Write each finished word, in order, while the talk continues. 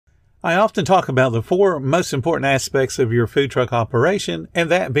I often talk about the 4 most important aspects of your food truck operation,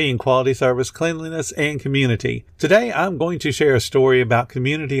 and that being quality service, cleanliness, and community. Today, I'm going to share a story about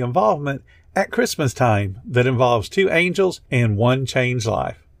community involvement at Christmas time that involves 2 angels and 1 changed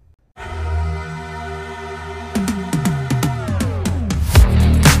life.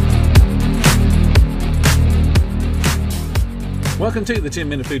 Welcome to the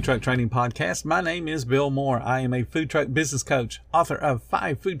 10-Minute Food Truck Training Podcast. My name is Bill Moore. I am a food truck business coach, author of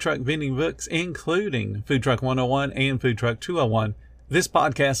 5 food truck vending books, including Food Truck 101 and Food Truck 201. This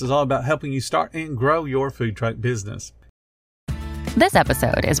podcast is all about helping you start and grow your food truck business. This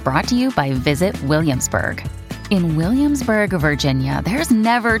episode is brought to you by Visit Williamsburg. In Williamsburg, Virginia, there's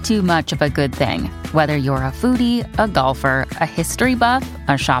never too much of a good thing. Whether you're a foodie, a golfer, a history buff,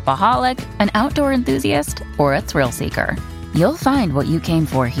 a shopaholic, an outdoor enthusiast, or a thrill seeker, you'll find what you came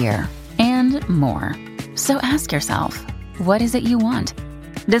for here and more. So ask yourself, what is it you want?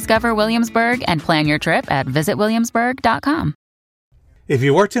 Discover Williamsburg and plan your trip at visitwilliamsburg.com. If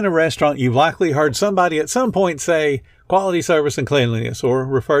you worked in a restaurant, you've likely heard somebody at some point say quality service and cleanliness, or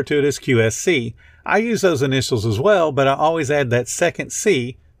refer to it as QSC. I use those initials as well, but I always add that second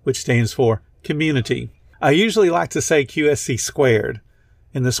C, which stands for community. I usually like to say QSC squared,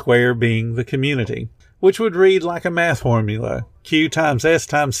 and the square being the community, which would read like a math formula, Q times S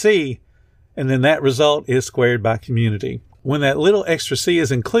times C, and then that result is squared by community. When that little extra C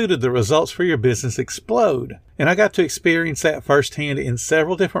is included, the results for your business explode. And I got to experience that firsthand in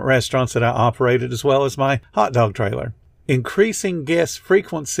several different restaurants that I operated, as well as my hot dog trailer. Increasing guest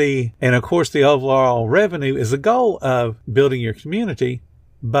frequency and, of course, the overall revenue is the goal of building your community,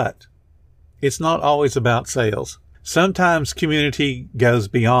 but it's not always about sales. Sometimes community goes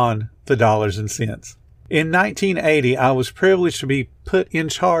beyond the dollars and cents. In 1980, I was privileged to be put in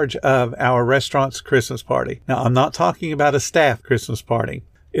charge of our restaurant's Christmas party. Now, I'm not talking about a staff Christmas party.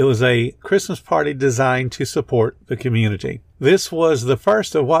 It was a Christmas party designed to support the community. This was the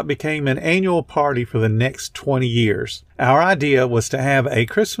first of what became an annual party for the next 20 years. Our idea was to have a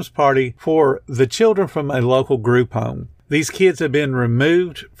Christmas party for the children from a local group home. These kids have been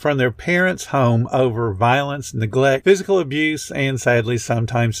removed from their parents' home over violence, neglect, physical abuse, and sadly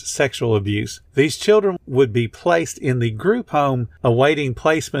sometimes sexual abuse. These children would be placed in the group home awaiting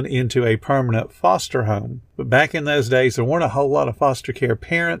placement into a permanent foster home. But back in those days, there weren't a whole lot of foster care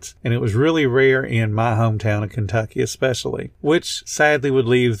parents, and it was really rare in my hometown of Kentucky especially, which sadly would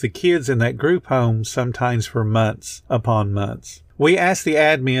leave the kids in that group home sometimes for months upon months. We asked the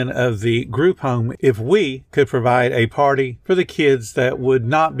admin of the group home if we could provide a party for the kids that would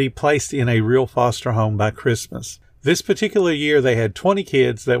not be placed in a real foster home by Christmas. This particular year, they had 20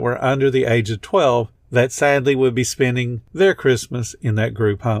 kids that were under the age of 12 that sadly would be spending their Christmas in that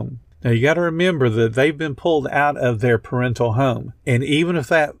group home. Now, you got to remember that they've been pulled out of their parental home. And even if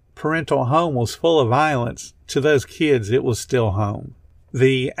that parental home was full of violence, to those kids, it was still home.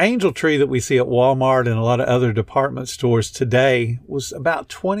 The angel tree that we see at Walmart and a lot of other department stores today was about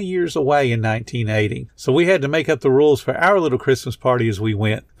 20 years away in 1980. So we had to make up the rules for our little Christmas party as we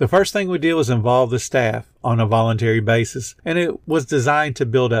went. The first thing we did was involve the staff on a voluntary basis, and it was designed to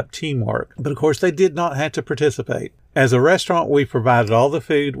build up teamwork. But of course, they did not have to participate. As a restaurant, we provided all the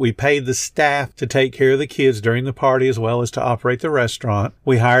food. We paid the staff to take care of the kids during the party as well as to operate the restaurant.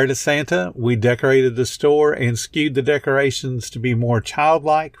 We hired a Santa. We decorated the store and skewed the decorations to be more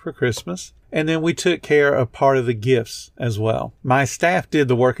childlike for Christmas. And then we took care of part of the gifts as well. My staff did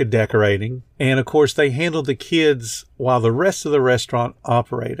the work of decorating. And of course, they handled the kids while the rest of the restaurant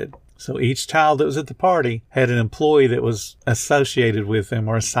operated. So each child that was at the party had an employee that was associated with them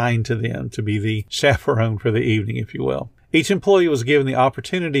or assigned to them to be the chaperone for the evening, if you will. Each employee was given the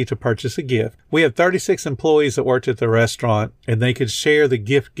opportunity to purchase a gift. We had 36 employees that worked at the restaurant, and they could share the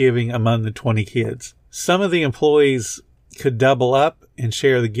gift giving among the 20 kids. Some of the employees could double up and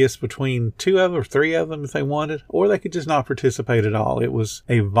share the gifts between 2 of them or 3 of them if they wanted, or they could just not participate at all. It was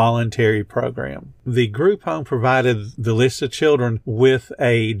a voluntary program. The group home provided the list of children with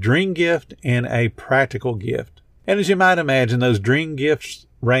a dream gift and a practical gift. And as you might imagine, those dream gifts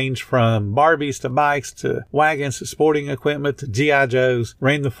range from Barbies to bikes to wagons to sporting equipment to G.I. Joes,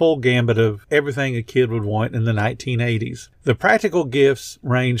 ran the full gambit of everything a kid would want in the 1980s. The practical gifts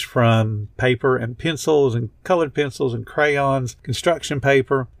range from paper and pencils and colored pencils and crayons, construction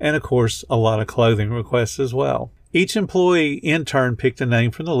paper, and of course a lot of clothing requests as well. Each employee in turn picked a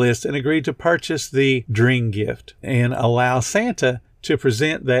name from the list and agreed to purchase the dream gift and allow Santa to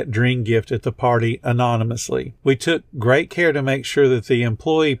present that dream gift at the party anonymously. We took great care to make sure that the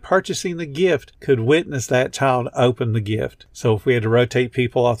employee purchasing the gift could witness that child open the gift. So if we had to rotate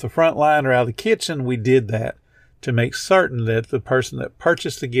people off the front line or out of the kitchen, we did that to make certain that the person that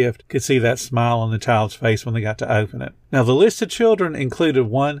purchased the gift could see that smile on the child's face when they got to open it. Now, the list of children included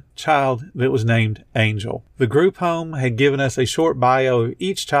one child that was named Angel. The group home had given us a short bio of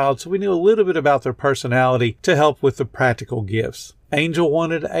each child, so we knew a little bit about their personality to help with the practical gifts. Angel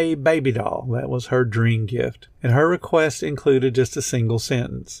wanted a baby doll. That was her dream gift. And her request included just a single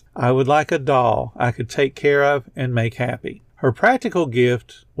sentence. I would like a doll I could take care of and make happy. Her practical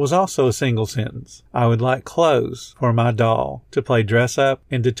gift was also a single sentence. I would like clothes for my doll to play dress up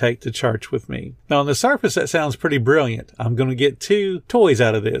and to take to church with me. Now, on the surface, that sounds pretty brilliant. I'm going to get 2 toys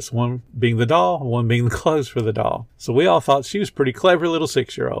out of this, one being the doll, one being the clothes for the doll. So we all thought she was a pretty clever little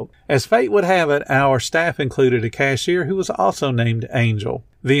 6-year-old. As fate would have it, our staff included a cashier who was also named Angel.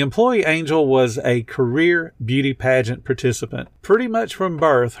 The employee Angel was a career beauty pageant participant. Pretty much from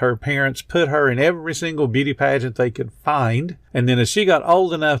birth, her parents put her in every single beauty pageant they could find. And then as she got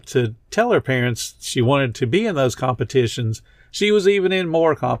old enough to tell her parents she wanted to be in those competitions, she was even in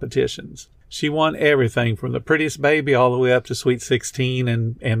more competitions. She won everything from the prettiest baby all the way up to Sweet 16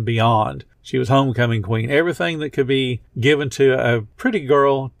 and beyond. She was homecoming queen. Everything that could be given to a pretty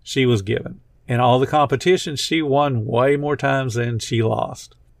girl, she was given. In all the competitions, she won way more times than she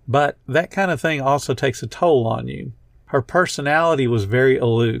lost. But that kind of thing also takes a toll on you. Her personality was very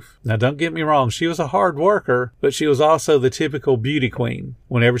aloof. Now, don't get me wrong, she was a hard worker, but she was also the typical beauty queen.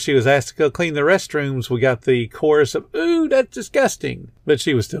 Whenever she was asked to go clean the restrooms, we got the chorus of, "Ooh, that's disgusting." But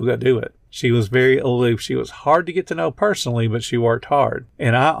she was still going to do it. She was very aloof. She was hard to get to know personally, but she worked hard.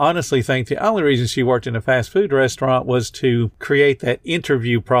 And I honestly think the only reason she worked in a fast food restaurant was to create that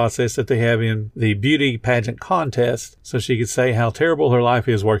interview process that they have in the beauty pageant contest so she could say how terrible her life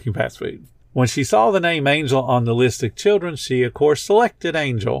is working fast food. When she saw the name Angel on the list of children, she, of course, selected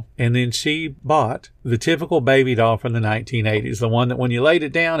Angel, and then she bought the typical baby doll from the 1980s, the one that when you laid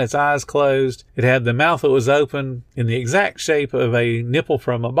it down, its eyes closed, it had the mouth that was open in the exact shape of a nipple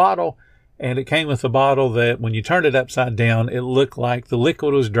from a bottle, and it came with a bottle that when you turned it upside down, it looked like the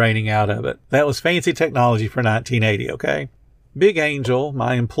liquid was draining out of it. That was fancy technology for 1980, okay? Big Angel,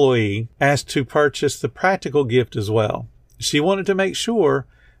 my employee, asked to purchase the practical gift as well. She wanted to make sure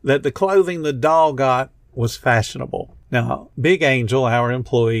that the clothing the doll got was fashionable. Now, Big Angel, our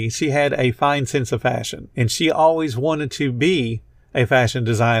employee, she had a fine sense of fashion, and she always wanted to be a fashion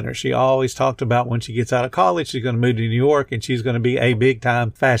designer. She always talked about when she gets out of college, she's going to move to New York and she's going to be a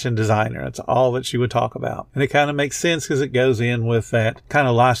big-time fashion designer. That's all that she would talk about. And it kind of makes sense because it goes in with that kind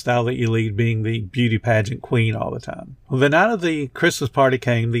of lifestyle that you lead, being the beauty pageant queen all the time. Well, the night of the Christmas party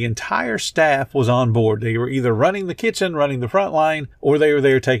came, the entire staff was on board. They were either running the kitchen, running the front line, or they were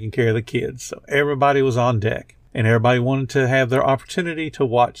there taking care of the kids. So everybody was on deck, and everybody wanted to have their opportunity to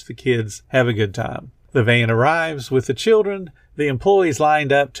watch the kids have a good time. The van arrives with the children. The employees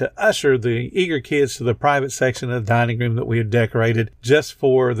lined up to usher the eager kids to the private section of the dining room that we had decorated just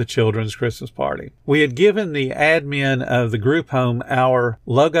for the children's Christmas party. We had given the admin of the group home our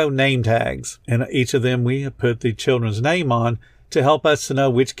logo name tags, and each of them we had put the children's name on to help us to know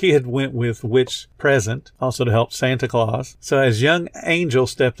which kid went with which present, also to help Santa Claus. So as young Angel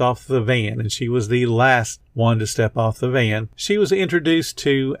stepped off the van, and she was the last one to step off the van, she was introduced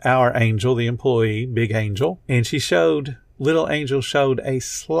to our Angel, the employee, Big Angel, and little Angel showed a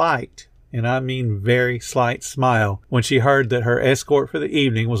slight, and I mean very slight, smile when she heard that her escort for the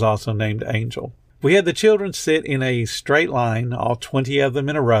evening was also named Angel. We had the children sit in a straight line, all 20 of them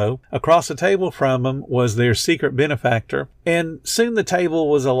in a row. Across the table from them was their secret benefactor, and soon the table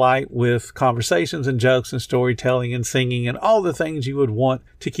was alight with conversations and jokes and storytelling and singing and all the things you would want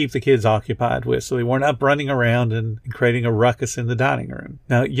to keep the kids occupied with, so they weren't up running around and creating a ruckus in the dining room.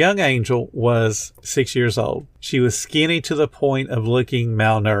 Now, young Angel was 6 years old. She was skinny to the point of looking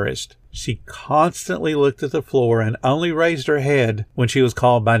malnourished. She constantly looked at the floor and only raised her head when she was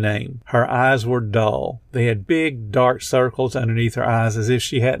called by name. Her eyes were dull. They had big, dark circles underneath her eyes as if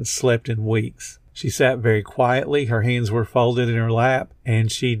she hadn't slept in weeks. She sat very quietly. Her hands were folded in her lap, and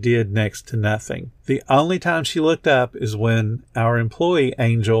she did next to nothing. The only time she looked up is when our employee,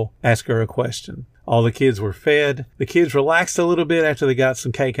 Angel, asked her a question. All the kids were fed. The kids relaxed a little bit after they got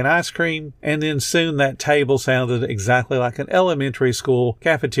some cake and ice cream, and then soon that table sounded exactly like an elementary school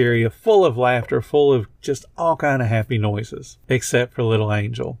cafeteria, full of laughter, full of just all kind of happy noises, except for little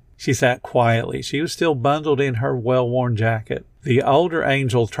Angel. She sat quietly. She was still bundled in her well-worn jacket. The older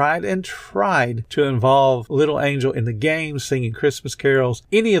Angel tried to involve little Angel in the games, singing Christmas carols,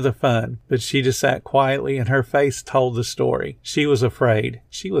 any of the fun, but she just sat quietly and her face told the story. She was afraid.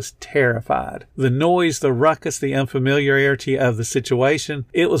 She was terrified. The noise, the ruckus, the unfamiliarity of the situation,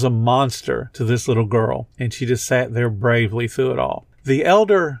 it was a monster to this little girl, and she just sat there bravely through it all. The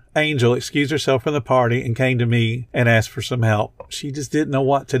elder Angel excused herself from the party and came to me and asked for some help. She just didn't know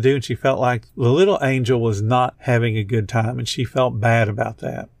what to do, and she felt like the little Angel was not having a good time, and she felt bad about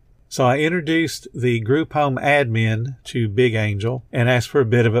that. So I introduced the group home admin to Big Angel and asked for a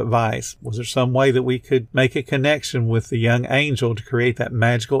bit of advice. Was there some way that we could make a connection with the young Angel to create that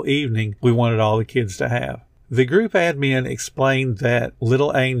magical evening we wanted all the kids to have? The group admin explained that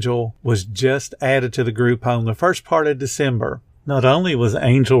little Angel was just added to the group home the first part of December. Not only was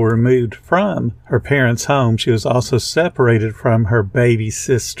Angel removed from her parents' home, she was also separated from her baby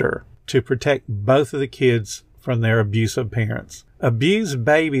sister to protect both of the kids from their abusive parents. Abused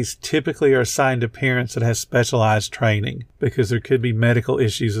babies typically are assigned to parents that have specialized training because there could be medical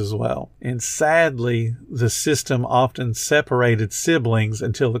issues as well. And sadly, the system often separated siblings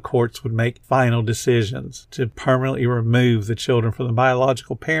until the courts would make final decisions to permanently remove the children from the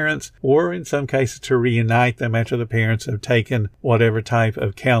biological parents, or in some cases to reunite them after the parents have taken whatever type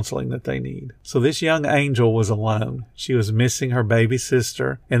of counseling that they need. So this young Angel was alone. She was missing her baby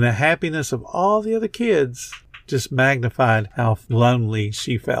sister, and the happiness of all the other kids just magnified how lonely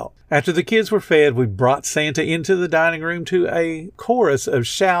she felt. After the kids were fed, we brought Santa into the dining room to a chorus of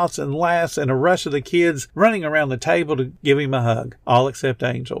shouts and laughs and a rush of the kids running around the table to give him a hug, all except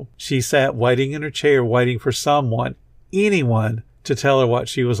Angel. She sat waiting in her chair, waiting for someone, anyone, to tell her what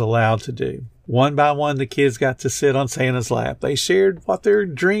she was allowed to do. One by one, the kids got to sit on Santa's lap. They shared what their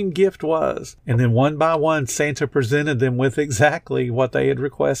dream gift was. And then one by one, Santa presented them with exactly what they had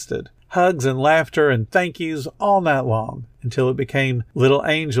requested. Hugs and laughter and thank yous all night long until it became little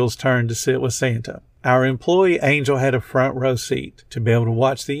Angel's turn to sit with Santa. Our employee Angel had a front row seat to be able to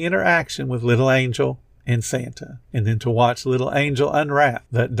watch the interaction with little Angel and Santa, and then to watch little Angel unwrap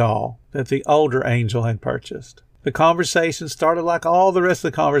that doll that the older Angel had purchased. The conversation started like all the rest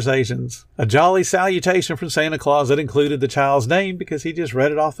of the conversations. A jolly salutation from Santa Claus that included the child's name because he just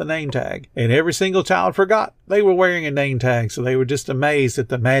read it off the name tag. And every single child forgot they were wearing a name tag, so they were just amazed at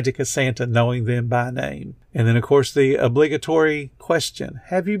the magic of Santa knowing them by name. And then, of course, the obligatory question,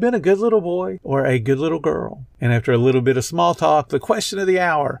 have you been a good little boy or a good little girl? And after a little bit of small talk, the question of the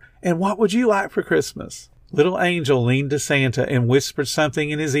hour, and what would you like for Christmas? Little Angel leaned to Santa and whispered something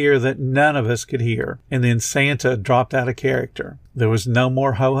in his ear that none of us could hear. And then Santa dropped out of character. There was no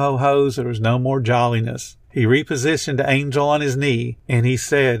more ho-ho-hos. There was no more jolliness. He repositioned Angel on his knee, and he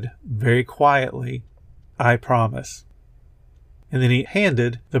said very quietly, I promise. And then he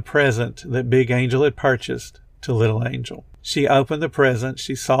handed the present that Big Angel had purchased to Little Angel. She opened the present.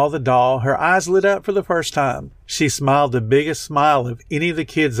 She saw the doll. Her eyes lit up for the first time. She smiled the biggest smile of any of the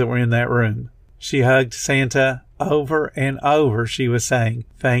kids that were in that room. She hugged Santa over and over. She was saying,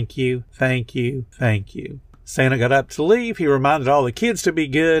 thank you, thank you, thank you. Santa got up to leave. He reminded all the kids to be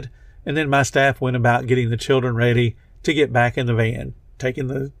good. And then my staff went about getting the children ready to get back in the van, taking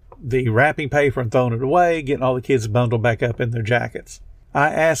the wrapping paper and throwing it away, getting all the kids bundled back up in their jackets. I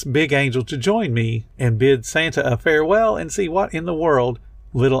asked Big Angel to join me and bid Santa a farewell and see what in the world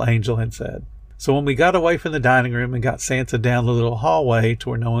Little Angel had said. So when we got away from the dining room and got Santa down the little hallway to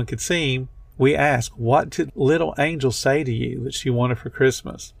where no one could see him, we asked, what did Little Angel say to you that she wanted for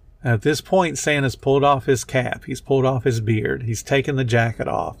Christmas? Now, at this point, Santa's pulled off his cap. He's pulled off his beard. He's taken the jacket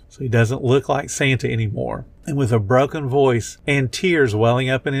off, so he doesn't look like Santa anymore. And with a broken voice and tears welling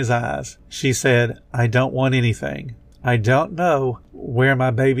up in his eyes, she said, I don't want anything. I don't know where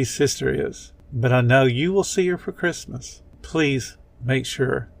my baby sister is, but I know you will see her for Christmas. Please make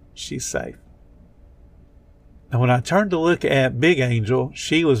sure she's safe. And when I turned to look at Big Angel,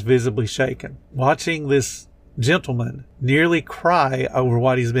 she was visibly shaken. Watching this gentleman nearly cry over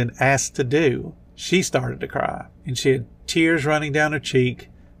what he's been asked to do, she started to cry. And she had tears running down her cheek,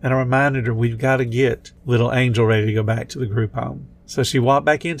 and I reminded her we've got to get Little Angel ready to go back to the group home. So she walked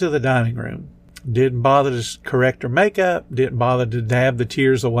back into the dining room. Didn't bother to correct her makeup, didn't bother to dab the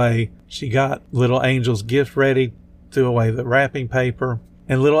tears away. She got Little Angel's gift ready, threw away the wrapping paper,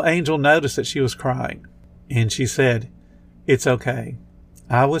 and Little Angel noticed that she was crying. And she said, it's okay.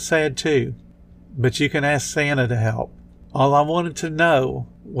 I was sad too, but you can ask Santa to help. All I wanted to know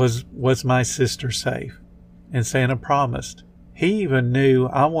was my sister safe? And Santa promised. He even knew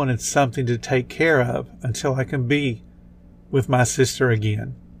I wanted something to take care of until I can be with my sister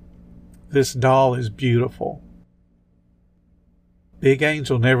again. This doll is beautiful. Big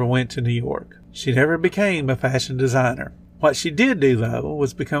Angel never went to New York. She never became a fashion designer. What she did do, though,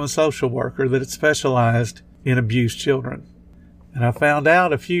 was become a social worker that had specialized in abused children. And I found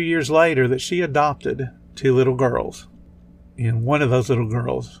out a few years later that she adopted 2 little girls. And one of those little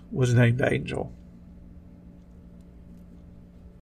girls was named Angel.